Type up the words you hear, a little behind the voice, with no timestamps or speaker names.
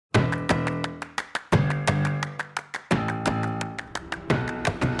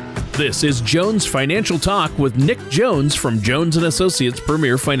This is Jones Financial Talk with Nick Jones from Jones & Associates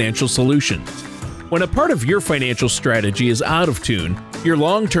Premier Financial Solutions. When a part of your financial strategy is out of tune, your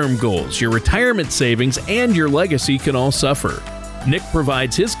long-term goals, your retirement savings, and your legacy can all suffer. Nick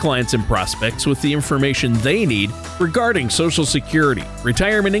provides his clients and prospects with the information they need regarding Social Security,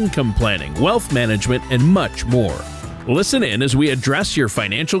 retirement income planning, wealth management, and much more. Listen in as we address your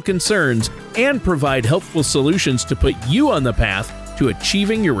financial concerns and provide helpful solutions to put you on the path to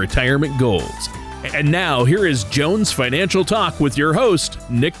achieving your retirement goals. And now, here is Jones Financial Talk with your host,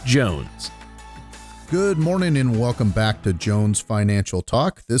 Nick Jones. Good morning and welcome back to Jones Financial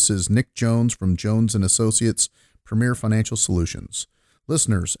Talk. This is Nick Jones from Jones & Associates Premier Financial Solutions.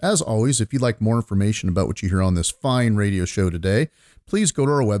 Listeners, as always, if you'd like more information about what you hear on this fine radio show today, please go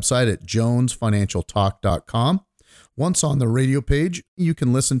to our website at jonesfinancialtalk.com. Once on the radio page, you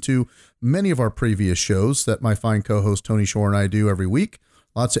can listen to many of our previous shows that my fine co-host Tony Shore and I do every week.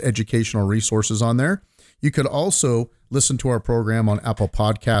 Lots of educational resources on there. You could also listen to our program on Apple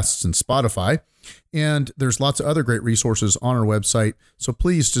Podcasts and Spotify. And there's lots of other great resources on our website. So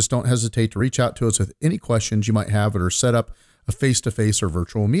please just don't hesitate to reach out to us with any questions you might have or set up a face-to-face or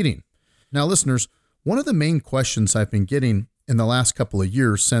virtual meeting. Now, listeners, one of the main questions I've been getting in the last couple of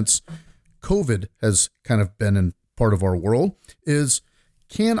years since COVID has kind of been in part of our world is,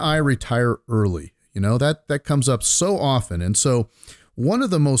 can I retire early? You know, that comes up so often. And so one of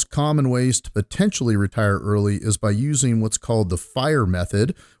the most common ways to potentially retire early is by using what's called the FIRE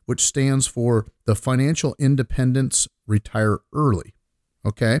method, which stands for the Financial Independence Retire Early.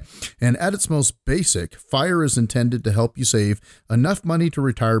 Okay. And at its most basic, FIRE is intended to help you save enough money to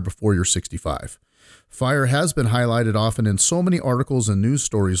retire before you're 65. FIRE has been highlighted often in so many articles and news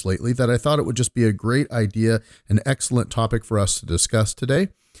stories lately that I thought it would just be a great idea, an excellent topic for us to discuss today.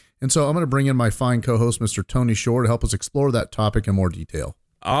 And so I'm going to bring in my fine co-host, Mr. Tony Shore, to help us explore that topic in more detail.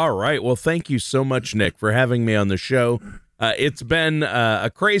 All right. Well, thank you so much, Nick, for having me on the show. It's been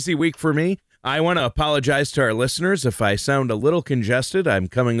a crazy week for me. I want to apologize to our listeners if I sound a little congested. I'm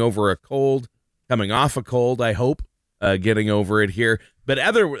coming off a cold, I hope, getting over it here. But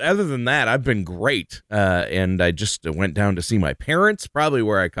other than that, I've been great. And I just went down to see my parents, probably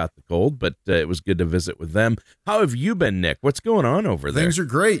where I caught the cold, but it was good to visit with them. How have you been, Nick? What's going on over there? Things are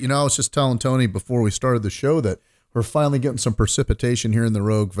great. You know, I was just telling Tony before we started the show that we're finally getting some precipitation here in the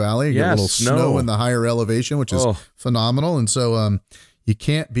Rogue Valley. Yeah, a little snow in the higher elevation, which is phenomenal. And so you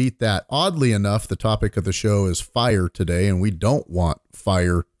can't beat that. Oddly enough, the topic of the show is fire today, and we don't want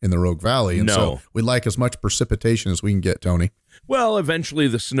fire in the Rogue Valley. And so we'd like as much precipitation as we can get, Tony. Well, eventually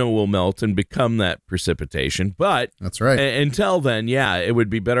the snow will melt and become that precipitation. But that's right. Until then, yeah, it would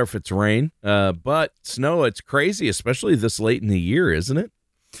be better if it's rain. But snow, it's crazy, especially this late in the year, isn't it?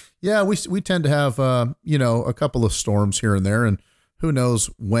 Yeah, we tend to have a couple of storms here and there, and who knows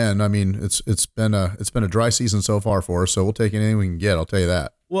when. I mean, it's been a dry season so far for us, so we'll take anything we can get. I'll tell you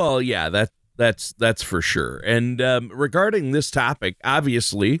that. Well, yeah, that's for sure. And regarding this topic,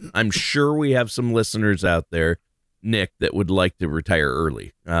 obviously, I'm sure we have some listeners out there, Nick, that would like to retire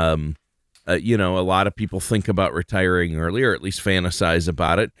early. A lot of people think about retiring early, or at least fantasize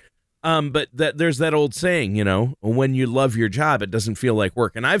about it. But there's that old saying, when you love your job, it doesn't feel like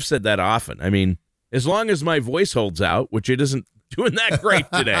work. And I've said that often. I mean, as long as my voice holds out, which it isn't doing that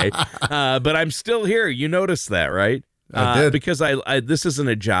great today, but I'm still here. You noticed that, right? I did. Because I this isn't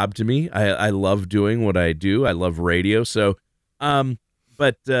a job to me. I love doing what I do. I love radio. So, so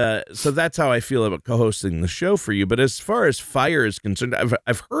that's how I feel about co-hosting the show for you. But as far as FIRE is concerned,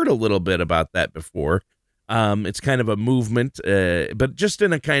 I've heard a little bit about that before. It's kind of a movement, but just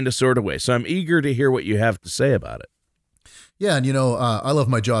in a kind of sort of way. So I'm eager to hear what you have to say about it. Yeah, and I love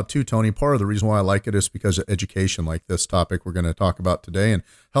my job too, Tony. Part of the reason why I like it is because of education like this topic we're going to talk about today, and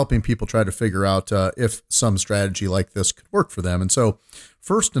helping people try to figure out if some strategy like this could work for them. And so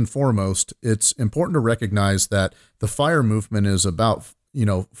first and foremost, it's important to recognize that the FIRE movement is about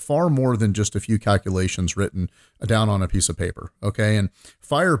far more than just a few calculations written down on a piece of paper. Okay. And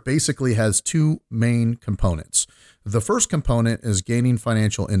FIRE basically has two main components. The first component is gaining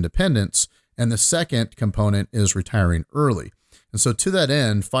financial independence, and the second component is retiring early. And so to that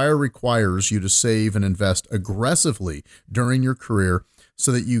end, FIRE requires you to save and invest aggressively during your career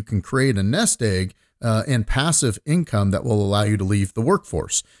so that you can create a nest egg and passive income that will allow you to leave the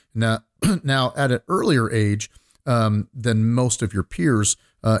workforce. Now at an earlier age, than most of your peers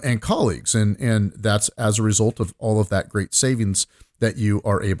and colleagues. And that's as a result of all of that great savings that you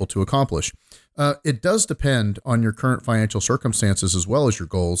are able to accomplish. It does depend on your current financial circumstances as well as your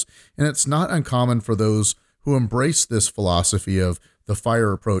goals. And it's not uncommon for those who embrace this philosophy of the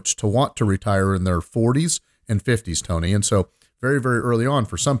FIRE approach to want to retire in their 40s and 50s, Tony. And so very, very early on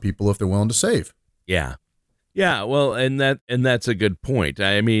for some people if they're willing to save. Yeah. Yeah. Well, and that's a good point.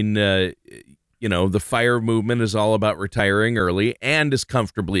 I mean, the FIRE movement is all about retiring early and as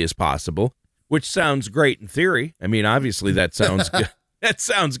comfortably as possible, which sounds great in theory. I mean, obviously that sounds good. That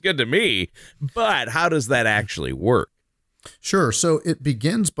sounds good to me, but how does that actually work? Sure. So it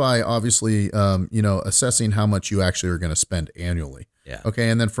begins by obviously, assessing how much you actually are going to spend annually. Yeah. Okay.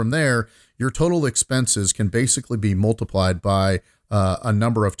 And then from there, your total expenses can basically be multiplied by a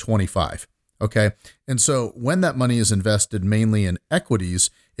number of 25. Okay. And so when that money is invested mainly in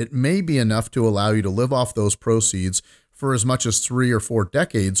equities, it may be enough to allow you to live off those proceeds for as much as 3 or 4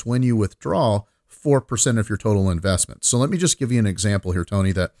 decades when you withdraw 4% of your total investment. So let me just give you an example here,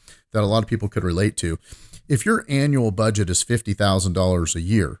 Tony, that a lot of people could relate to. If your annual budget is $50,000 a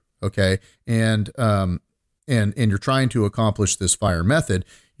year, okay, and you're trying to accomplish this FIRE method,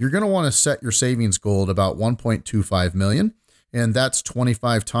 you're going to want to set your savings goal at about $1.25 million, and that's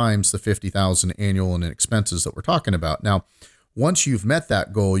 25 times the $50,000 annual in expenses that we're talking about. Now, once you've met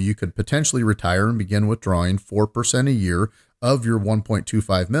that goal, you could potentially retire and begin withdrawing 4% a year of your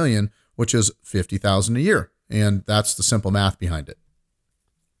 $1.25 million, which is $50,000 a year. And that's the simple math behind it.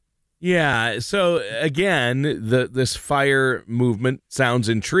 Yeah. So again, this FIRE movement sounds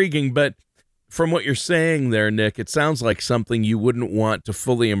intriguing, but from what you're saying there, Nick, it sounds like something you wouldn't want to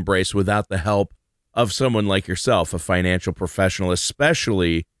fully embrace without the help of someone like yourself, a financial professional,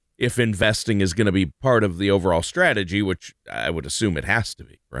 especially if investing is going to be part of the overall strategy, which I would assume it has to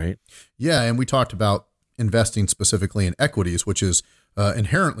be, right? Yeah. And we talked about investing specifically in equities, which is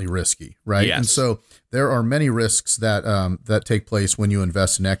inherently risky, right? Yes. And so there are many risks that take place when you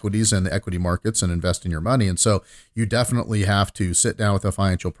invest in equities and the equity markets and invest in your money. And so you definitely have to sit down with a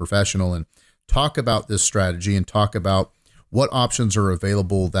financial professional and talk about this strategy and talk about what options are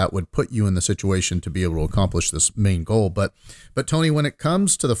available that would put you in the situation to be able to accomplish this main goal. But Tony, when it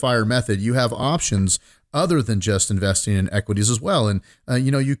comes to the FIRE method, you have options other than just investing in equities as well. And,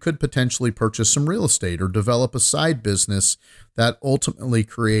 you could potentially purchase some real estate or develop a side business that ultimately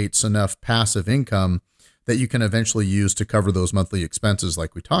creates enough passive income that you can eventually use to cover those monthly expenses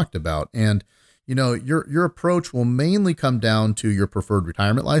like we talked about. And, your approach will mainly come down to your preferred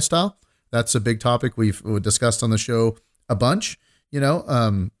retirement lifestyle. That's a big topic we've discussed on the show a bunch,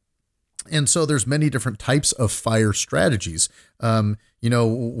 and so there's many different types of FIRE strategies. One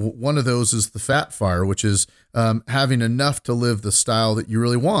of those is the fat FIRE, which is having enough to live the style that you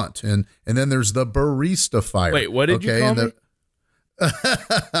really want. And then there's the barista FIRE. Wait, what did you call me?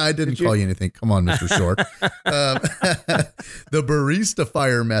 I didn't call you anything. Come on, Mr. Short. The barista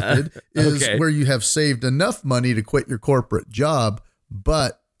FIRE method is where you have saved enough money to quit your corporate job,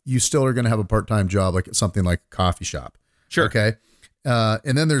 but you still are going to have a part-time job, like at something like a coffee shop. Sure. Okay.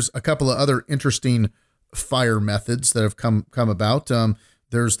 And then there's a couple of other interesting FIRE methods that have come about.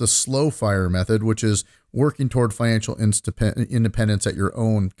 There's the slow FIRE method, which is working toward financial independence at your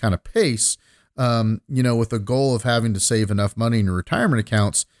own kind of pace, with the goal of having to save enough money in your retirement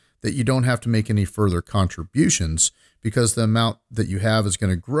accounts that you don't have to make any further contributions because the amount that you have is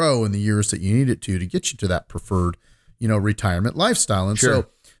going to grow in the years that you need it to get you to that preferred, retirement lifestyle. And Sure. So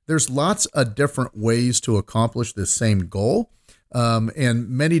there's lots of different ways to accomplish this same goal. And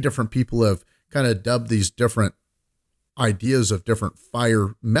many different people have kind of dubbed these different ideas of different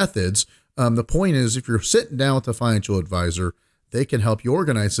FIRE methods. The point is, if you're sitting down with a financial advisor, they can help you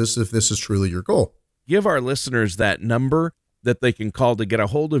organize this if this is truly your goal. Give our listeners that number that they can call to get a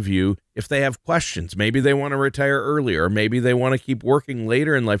hold of you if they have questions. Maybe they want to retire earlier, or maybe they want to keep working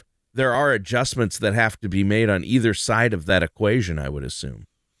later in life. There are adjustments that have to be made on either side of that equation, I would assume.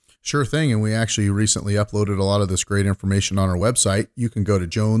 Sure thing. And we actually recently uploaded a lot of this great information on our website. You can go to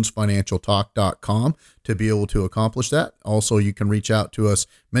jonesfinancialtalk.com to be able to accomplish that. Also, you can reach out to us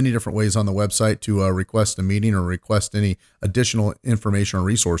many different ways on the website to request a meeting or request any additional information or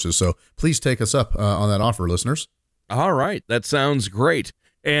resources. So please take us up on that offer, listeners. All right. That sounds great.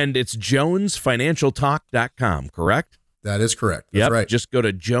 And it's jonesfinancialtalk.com, correct? That is correct. That's right. Just go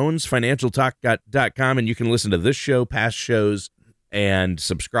to jonesfinancialtalk.com and you can listen to this show, past shows, and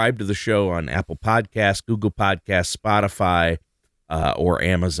subscribe to the show on Apple Podcasts, Google Podcasts, Spotify, or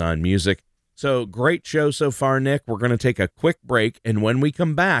Amazon Music. So great show so far, Nick. We're going to take a quick break, and when we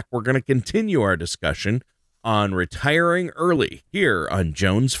come back, we're going to continue our discussion on retiring early here on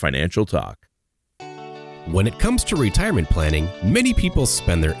Jones Financial Talk. When it comes to retirement planning, many people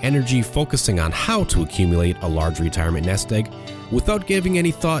spend their energy focusing on how to accumulate a large retirement nest egg without giving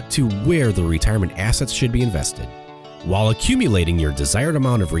any thought to where the retirement assets should be invested. While accumulating your desired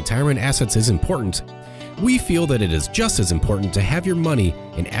amount of retirement assets is important, we feel that it is just as important to have your money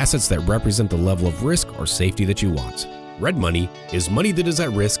in assets that represent the level of risk or safety that you want. Red money is money that is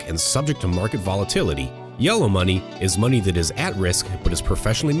at risk and subject to market volatility. Yellow money is money that is at risk but is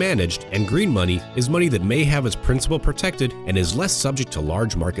professionally managed, and green money is money that may have its principal protected and is less subject to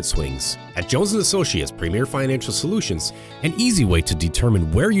large market swings. At Jones & Associates Premier Financial Solutions, an easy way to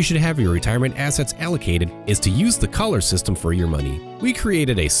determine where you should have your retirement assets allocated is to use the color system for your money. We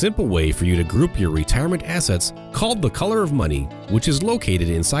created a simple way for you to group your retirement assets called the Color of Money, which is located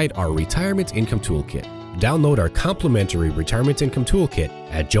inside our Retirement Income Toolkit. Download our complimentary Retirement Income Toolkit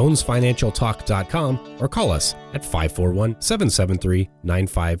at jonesfinancialtalk.com or call us at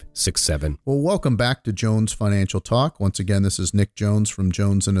 541-773-9567. Well, welcome back to Jones Financial Talk. Once again, this is Nick Jones from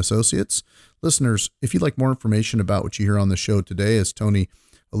Jones & Associates. Listeners, if you'd like more information about what you hear on the show today, as Tony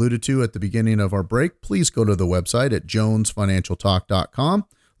alluded to at the beginning of our break, please go to the website at jonesfinancialtalk.com.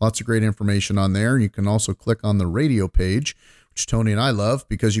 Lots of great information on there. You can also click on the radio page, which Tony and I love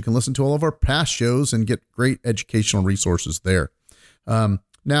because you can listen to all of our past shows and get great educational resources there.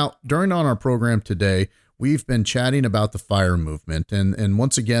 Now, during on our program today, we've been chatting about the FIRE movement. And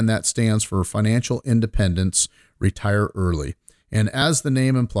once again, that stands for Financial Independence, Retire Early. And as the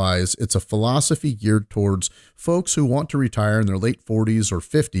name implies, it's a philosophy geared towards folks who want to retire in their late 40s or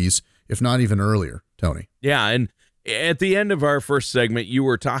 50s, if not even earlier, Tony. Yeah, and at the end of our first segment, you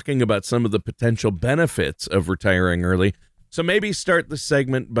were talking about some of the potential benefits of retiring early. So maybe start the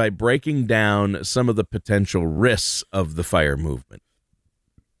segment by breaking down some of the potential risks of the FIRE movement.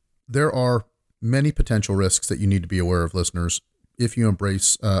 There are many potential risks that you need to be aware of, listeners, if you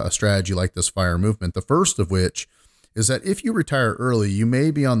embrace a strategy like this FIRE movement. The first of which is that if you retire early, you may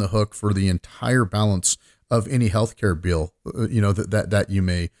be on the hook for the entire balance of any healthcare bill, that you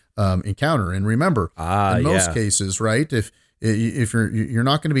may encounter. And remember, in most cases, right, if you're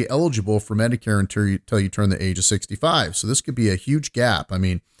not going to be eligible for Medicare until you turn the age of 65. So this could be a huge gap. I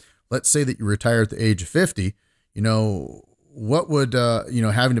mean, let's say that you retire at the age of 50, what would,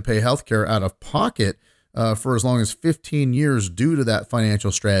 having to pay healthcare out of pocket for as long as 15 years due to that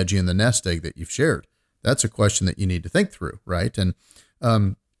financial strategy and the nest egg that you've shared? That's a question that you need to think through, right? And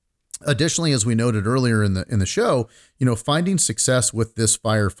additionally, as we noted earlier in the show, finding success with this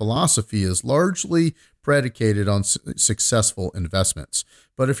FIRE philosophy is largely predicated on successful investments.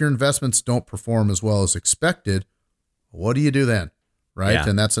 But if your investments don't perform as well as expected, what do you do then, right? Yeah.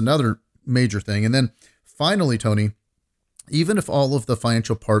 And that's another major thing. And then finally, Tony, even if all of the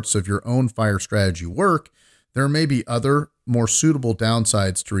financial parts of your own FIRE strategy work, there may be other more suitable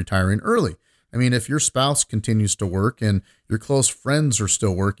downsides to retiring early. I mean, if your spouse continues to work and your close friends are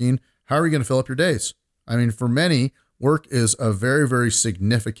still working, how are you going to fill up your days? I mean, for many, work is a very, very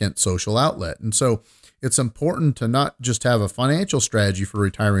significant social outlet. And so it's important to not just have a financial strategy for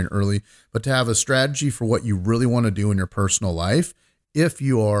retiring early, but to have a strategy for what you really want to do in your personal life if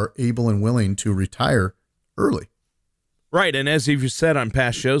you are able and willing to retire early. Right. And as you've said on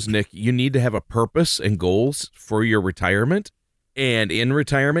past shows, Nick, you need to have a purpose and goals for your retirement. And in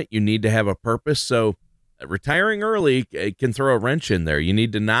retirement, you need to have a purpose. So retiring early can throw a wrench in there. You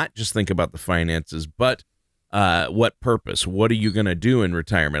need to not just think about the finances, but what purpose? What are you going to do in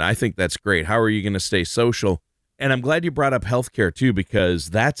retirement? I think that's great. How are you going to stay social? And I'm glad you brought up healthcare too,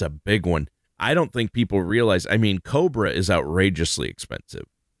 because that's a big one. I don't think people realize, COBRA is outrageously expensive.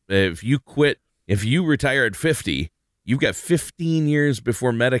 If you retire at 50, you've got 15 years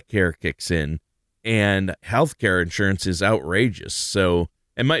before Medicare kicks in, and healthcare insurance is outrageous. So,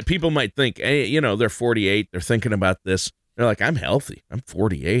 people might think, hey, they're 48, they're thinking about this. They're like, I'm healthy. I'm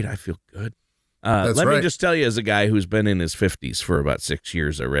 48. I feel good. Let me just tell you, as a guy who's been in his 50s for about 6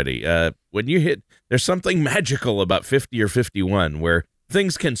 years already, there's something magical about 50 or 51 where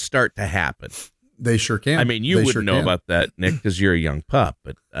things can start to happen. They sure can. You wouldn't know about that, Nick, because you're a young pup,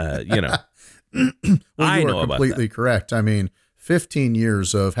 but, well, I know about that. Completely correct. 15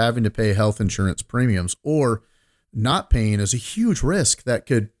 years of having to pay health insurance premiums or not paying is a huge risk that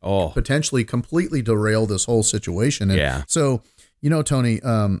could potentially completely derail this whole situation. And so, Tony,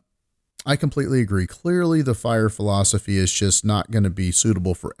 I completely agree. Clearly, the FIRE philosophy is just not going to be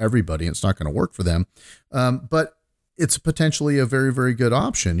suitable for everybody. It's not going to work for them. But it's potentially a very, very good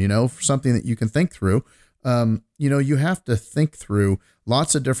option, for something that you can think through. You have to think through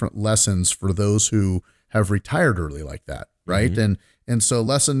lots of different lessons for those who have retired early like that, right? Mm-hmm. And so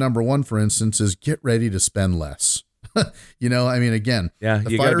lesson number one, for instance, is get ready to spend less. Again,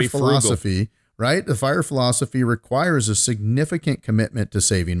 the FIRE philosophy, right? The FIRE philosophy requires a significant commitment to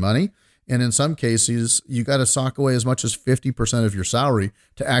saving money. And in some cases, you got to sock away as much as 50% of your salary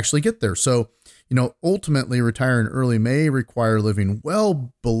to actually get there. So, ultimately retiring early may require living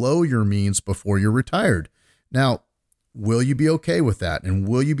well below your means before you're retired. Now, will you be okay with that? And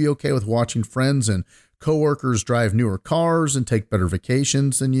will you be okay with watching friends and coworkers drive newer cars and take better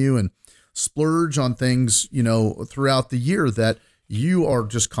vacations than you and splurge on things, throughout the year that you are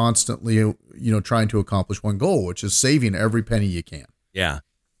just constantly, trying to accomplish one goal, which is saving every penny you can. Yeah.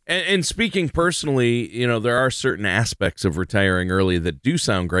 And speaking personally, there are certain aspects of retiring early that do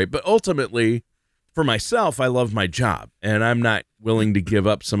sound great, but ultimately for myself, I love my job and I'm not willing to give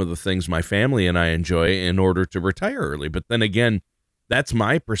up some of the things my family and I enjoy in order to retire early. But then again, that's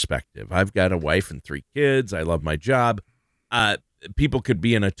my perspective. I've got a wife and 3 kids. I love my job. People could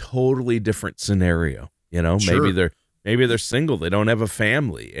be in a totally different scenario. Sure. Maybe they're single. They don't have a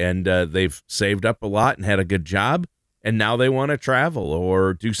family and they've saved up a lot and had a good job. And now they want to travel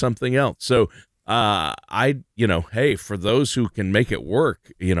or do something else. So hey, for those who can make it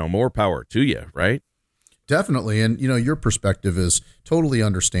work, more power to you, right? Definitely. And, your perspective is totally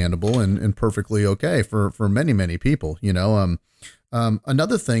understandable and perfectly okay for many, many people.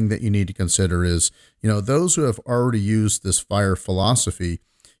 Another thing that you need to consider is, those who have already used this FIRE philosophy,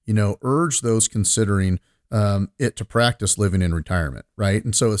 urge those considering it to practice living in retirement, right?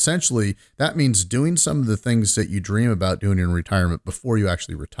 And so essentially that means doing some of the things that you dream about doing in retirement before you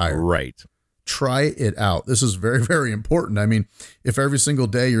actually retire. Right. Try it out. This is very, very important. I mean, if every single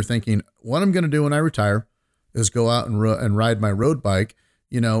day you're thinking, what I'm going to do when I retire is go out and ride my road bike,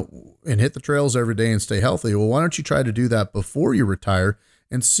 and hit the trails every day and stay healthy. Well, why don't you try to do that before you retire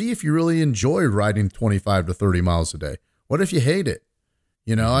and see if you really enjoy riding 25 to 30 miles a day? What if you hate it?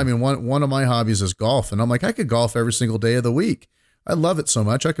 I mean, one of my hobbies is golf, and I'm like, I could golf every single day of the week. I love it so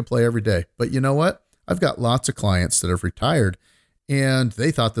much. I could play every day. But you know what? I've got lots of clients that have retired and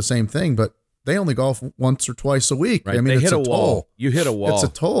they thought the same thing, but they only golf once or twice a week. Right. I mean, it's hit a wall. toll. You hit a wall. It's a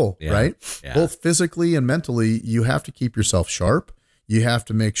toll, Yeah. right? Yeah. Both physically and mentally, you have to keep yourself sharp. You have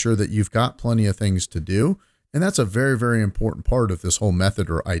to make sure that you've got plenty of things to do. And that's a very, very important part of this whole method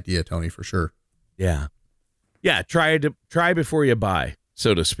or idea, Tony, for sure. Yeah. Yeah. Try before you buy,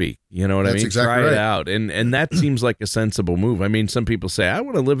 so to speak. You know what I mean? Exactly try right. it out. And that seems like a sensible move. I mean, some people say, I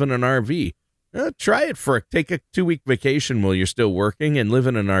want to live in an RV. Try it take a 2-week vacation while you're still working and live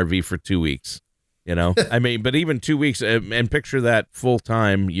in an RV for 2 weeks. I mean, but even 2 weeks and picture that full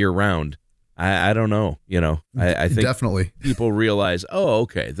time year round. I don't know. I think Definitely people realize, oh,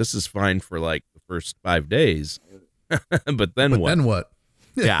 okay, this is fine for like the first 5 days. But then what? Then what?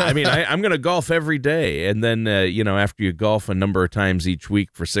 Yeah. I mean, I'm going to golf every day. And then, after you golf a number of times each week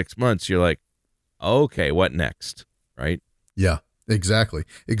for 6 months, you're like, okay, what next? Right. Yeah, exactly.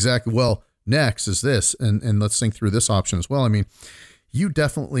 Well, next is this, and let's think through this option as well. I mean, you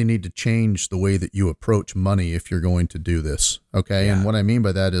definitely need to change the way that you approach money if you're going to do this. Okay. Yeah. And what I mean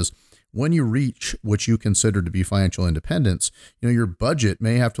by that is when you reach what you consider to be financial independence, your budget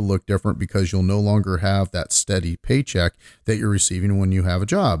may have to look different because you'll no longer have that steady paycheck that you're receiving when you have a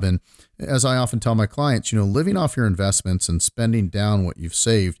job. And as I often tell my clients, living off your investments and spending down what you've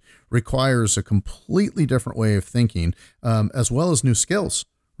saved requires a completely different way of thinking, as well as new skills,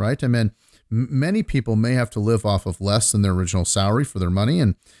 right? I mean, many people may have to live off of less than their original salary for their money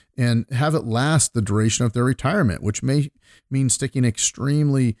and have it last the duration of their retirement, which may mean sticking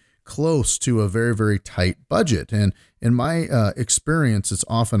extremely close to a very, very tight budget. And in my experience, it's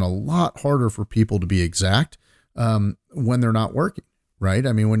often a lot harder for people to be exact when they're not working, right?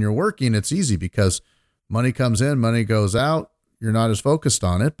 I mean, when you're working, it's easy because money comes in, money goes out. You're not as focused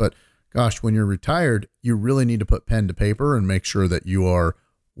on it. But gosh, when you're retired, you really need to put pen to paper and make sure that you are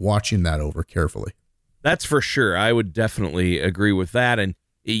watching that over carefully. That's for sure. I would definitely agree with that. And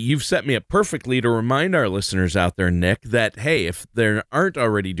you've set me up perfectly to remind our listeners out there, Nick, that, hey, if they aren't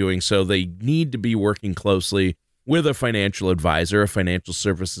already doing so, they need to be working closely with a financial advisor, a financial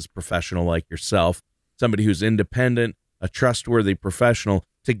services professional like yourself, somebody who's independent, a trustworthy professional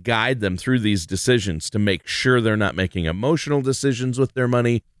to guide them through these decisions, to make sure they're not making emotional decisions with their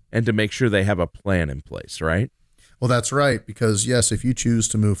money and to make sure they have a plan in place, right? Well, that's right. Because yes, if you choose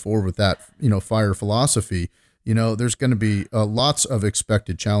to move forward with that, FIRE philosophy, there's going to be lots of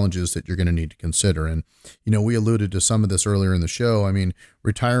expected challenges that you're going to need to consider. And, we alluded to some of this earlier in the show. I mean,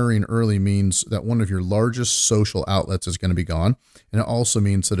 retiring early means that one of your largest social outlets is going to be gone. And it also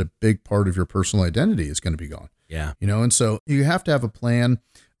means that a big part of your personal identity is going to be gone. Yeah. And so you have to have a plan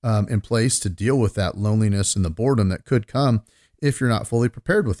in place to deal with that loneliness and the boredom that could come if you're not fully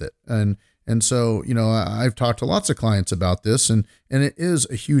prepared with it. And so, I've talked to lots of clients about this, and it is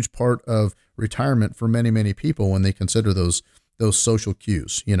a huge part of retirement for many, many people when they consider those social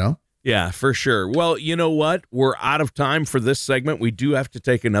cues, Yeah, for sure. Well, you know what? We're out of time for this segment. We do have to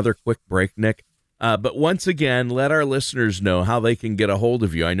take another quick break, Nick. But once again, let our listeners know how they can get a hold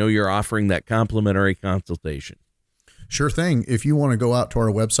of you. I know you're offering that complimentary consultation. Sure thing. If you want to go out to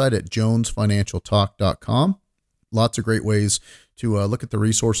our website at jonesfinancialtalk.com, lots of great ways to look at the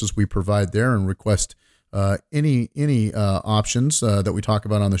resources we provide there and request any options that we talk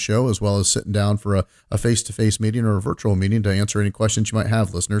about on the show, as well as sitting down for a face-to-face meeting or a virtual meeting to answer any questions you might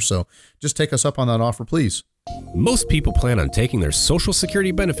have, listeners. So just take us up on that offer, please. Most people plan on taking their Social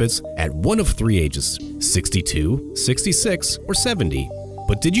Security benefits at one of three ages, 62, 66, or 70.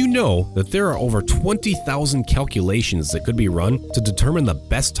 But did you know that there are over 20,000 calculations that could be run to determine the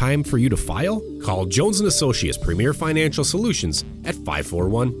best time for you to file? Call Jones & Associates Premier Financial Solutions at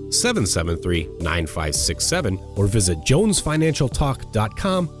 541-773-9567 or visit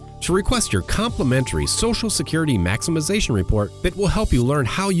jonesfinancialtalk.com to request your complimentary Social Security Maximization Report that will help you learn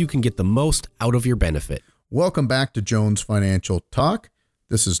how you can get the most out of your benefit. Welcome back to Jones Financial Talk.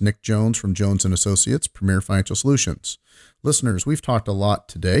 This is Nick Jones from Jones & Associates Premier Financial Solutions. Listeners, we've talked a lot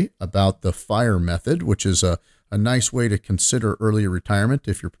today about the FIRE method, which is a nice way to consider early retirement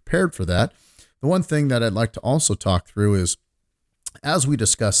if you're prepared for that. The one thing that I'd like to also talk through is, as we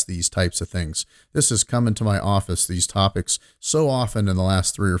discuss these types of things, this has come into my office, these topics, so often in the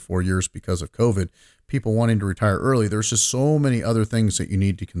last 3 or 4 years because of COVID, people wanting to retire early. There's just so many other things that you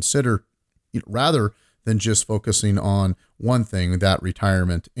need to consider, rather than just focusing on one thing, that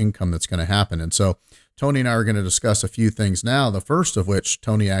retirement income that's going to happen. And so Tony and I are going to discuss a few things now, the first of which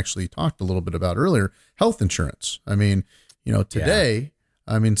Tony actually talked a little bit about earlier, health insurance. I mean, today,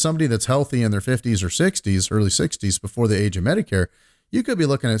 somebody that's healthy in their 50s or 60s, early 60s, before the age of Medicare, you could be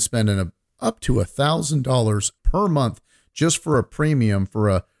looking at spending up to $1,000 per month just for a premium for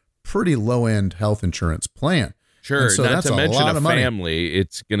a pretty low-end health insurance plan. Sure, so not to mention a money. family,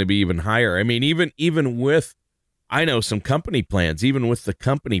 it's going to be even higher. I mean, even with, I know some company plans, even with the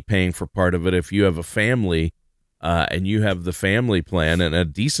company paying for part of it, if you have a family and you have the family plan and a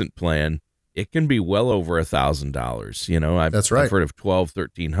decent plan, it can be well over $1,000. That's right. I've heard of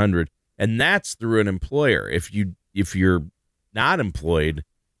 $1,200, $1,300, and that's through an employer. If you're not employed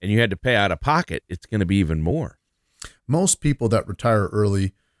and you had to pay out of pocket, it's going to be even more. Most people that retire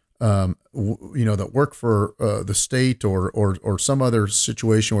early, that work for the state or some other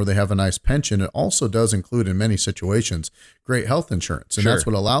situation where they have a nice pension, it also does include in many situations great health insurance, and that's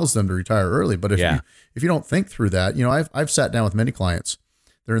what allows them to retire early. But if you don't think through that, I've sat down with many clients,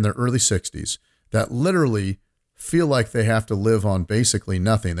 they're in their early 60s, that literally feel like they have to live on basically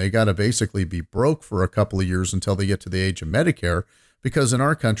nothing. They got to basically be broke for a couple of years until they get to the age of Medicare, because in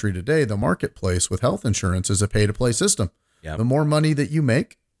our country today, the marketplace with health insurance is a pay-to-play system. Yep. The more money that you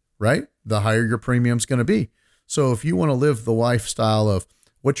make, right, the higher your premium's going to be. So if you want to live the lifestyle of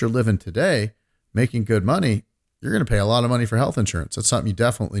what you're living today, making good money, you're going to pay a lot of money for health insurance. That's something you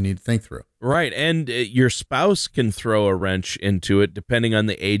definitely need to think through. Right. And your spouse can throw a wrench into it depending on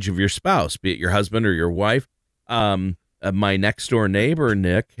the age of your spouse, be it your husband or your wife. My next door neighbor,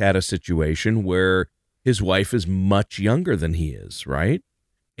 Nick, had a situation where his wife is much younger than he is, right?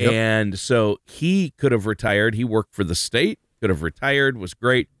 Yep. And so he could have retired. He worked for the state, could have retired, was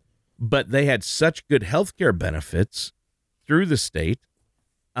great. But they had such good health care benefits through the state.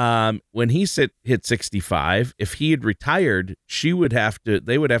 When he hit 65, if he had retired, they would have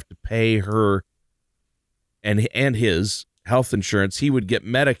to pay her and his health insurance. He would get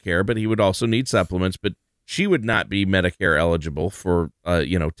Medicare, but he would also need supplements. But she would not be Medicare eligible for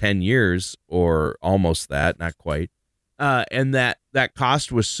 10 years or almost that, not quite. And that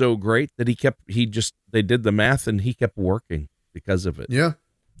cost was so great that they did the math and he kept working because of it. Yeah.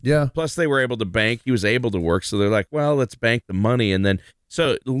 Yeah. Plus they were able to bank. He was able to work. So they're like, well, let's bank the money. And then,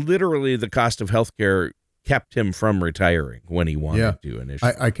 so literally the cost of healthcare kept him from retiring when he wanted to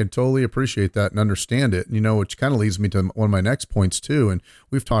initially. I can totally appreciate that and understand it. Which kind of leads me to one of my next points too. And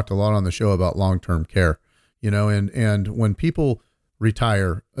we've talked a lot on the show about long-term care, and when people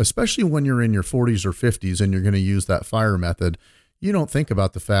retire, especially when you're in your 40s or 50s and you're going to use that FIRE method, you don't think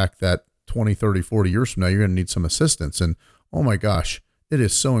about the fact that 20, 30, 40 years from now, you're going to need some assistance. And oh my gosh, it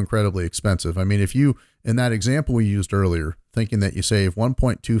is so incredibly expensive. I mean, if you, in that example we used earlier, thinking that you save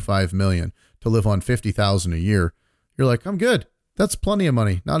 $1.25 million to live on $50,000 a year, you're like, I'm good. That's plenty of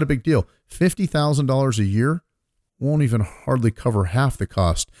money. Not a big deal. $50,000 a year won't even hardly cover half the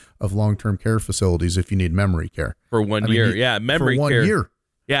cost of long-term care facilities if you need memory care. For 1 year. Memory care. For 1 year.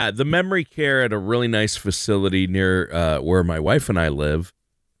 Yeah, the memory care at a really nice facility near where my wife and I live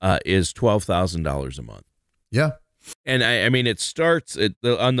is $12,000 a month. Yeah. And I mean, it starts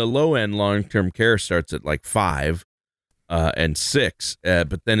on the low end, long-term care starts at like 5 and 6.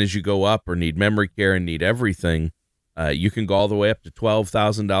 But then as you go up or need memory care and need everything, you can go all the way up to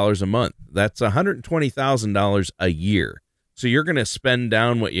 $12,000 a month. That's $120,000 a year. So you're going to spend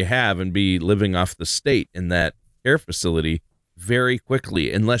down what you have and be living off the state in that care facility very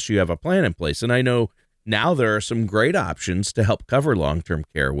quickly unless you have a plan in place. And I know now there are some great options to help cover long-term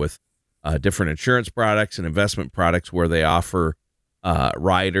care with different insurance products and investment products where they offer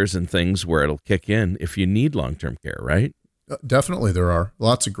riders and things where it'll kick in if you need long-term care, right? Definitely there are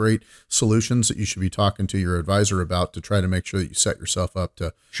lots of great solutions that you should be talking to your advisor about to try to make sure that you set yourself up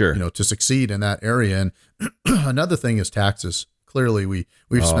to, to succeed in that area. And another thing is taxes. Clearly,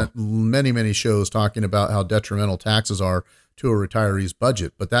 we've spent many shows talking about how detrimental taxes are to a retiree's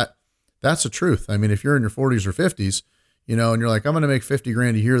budget, but that's the truth. I mean, if you're in your 40s or 50s, and you're like, I'm going to make 50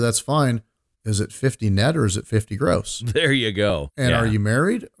 grand a year, that's fine. Is it 50 net or is it 50 gross? There you go. And Are you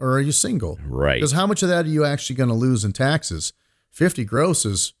married or are you single? Right. Because how much of that are you actually going to lose in taxes? 50 gross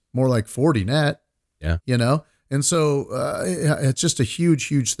is more like 40 net. Yeah. And so it's just a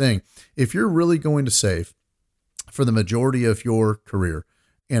huge thing. If you're really going to save for the majority of your career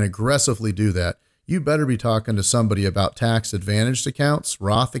and aggressively do that, you better be talking to somebody about tax advantaged accounts,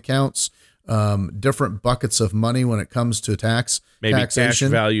 Roth accounts, different buckets of money when it comes to taxation. Cash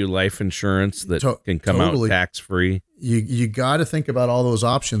value life insurance that can come out tax free. You got to think about all those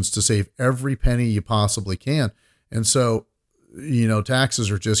options to save every penny you possibly can. And so,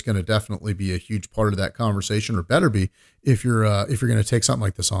 taxes are just going to definitely be a huge part of that conversation, or better be if you're going to take something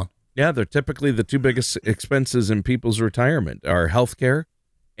like this on. Yeah, they're typically the two biggest expenses in people's retirement are healthcare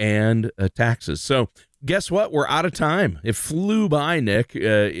and taxes. So guess what? We're out of time. It flew by, Nick.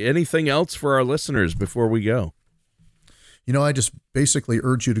 Anything else for our listeners before we go? I just basically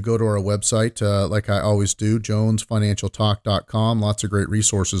urge you to go to our website, like I always do, jonesfinancialtalk.com. Lots of great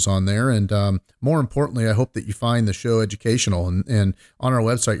resources on there. And more importantly, I hope that you find the show educational. And on our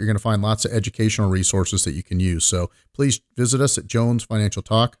website, you're going to find lots of educational resources that you can use. So please visit us at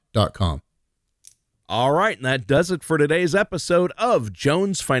jonesfinancialtalk.com. All right, and that does it for today's episode of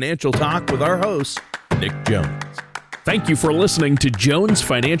Jones Financial Talk with our host, Nick Jones. Thank you for listening to Jones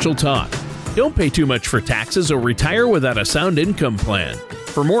Financial Talk. Don't pay too much for taxes or retire without a sound income plan.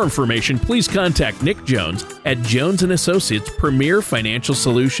 For more information, please contact Nick Jones at Jones & Associates Premier Financial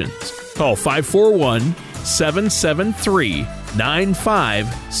Solutions. Call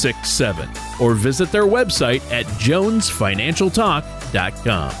 541-773-9567 or visit their website at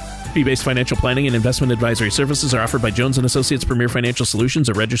jonesfinancialtalk.com. Fee-based financial planning and investment advisory services are offered by Jones & Associates Premier Financial Solutions,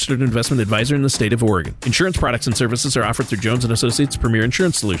 a registered investment advisor in the state of Oregon. Insurance products and services are offered through Jones & Associates Premier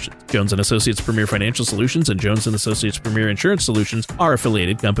Insurance Solutions. Jones & Associates Premier Financial Solutions and Jones & Associates Premier Insurance Solutions are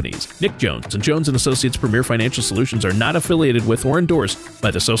affiliated companies. Nick Jones and Jones & Associates Premier Financial Solutions are not affiliated with or endorsed by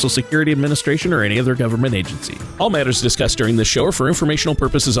the Social Security Administration or any other government agency. All matters discussed during this show are for informational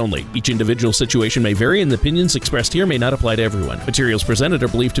purposes only. Each individual situation may vary and the opinions expressed here may not apply to everyone. Materials presented are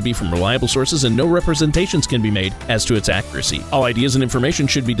believed to be from reliable sources and no representations can be made as to its accuracy. All ideas and information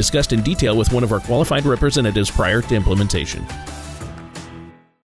should be discussed in detail with one of our qualified representatives prior to implementation.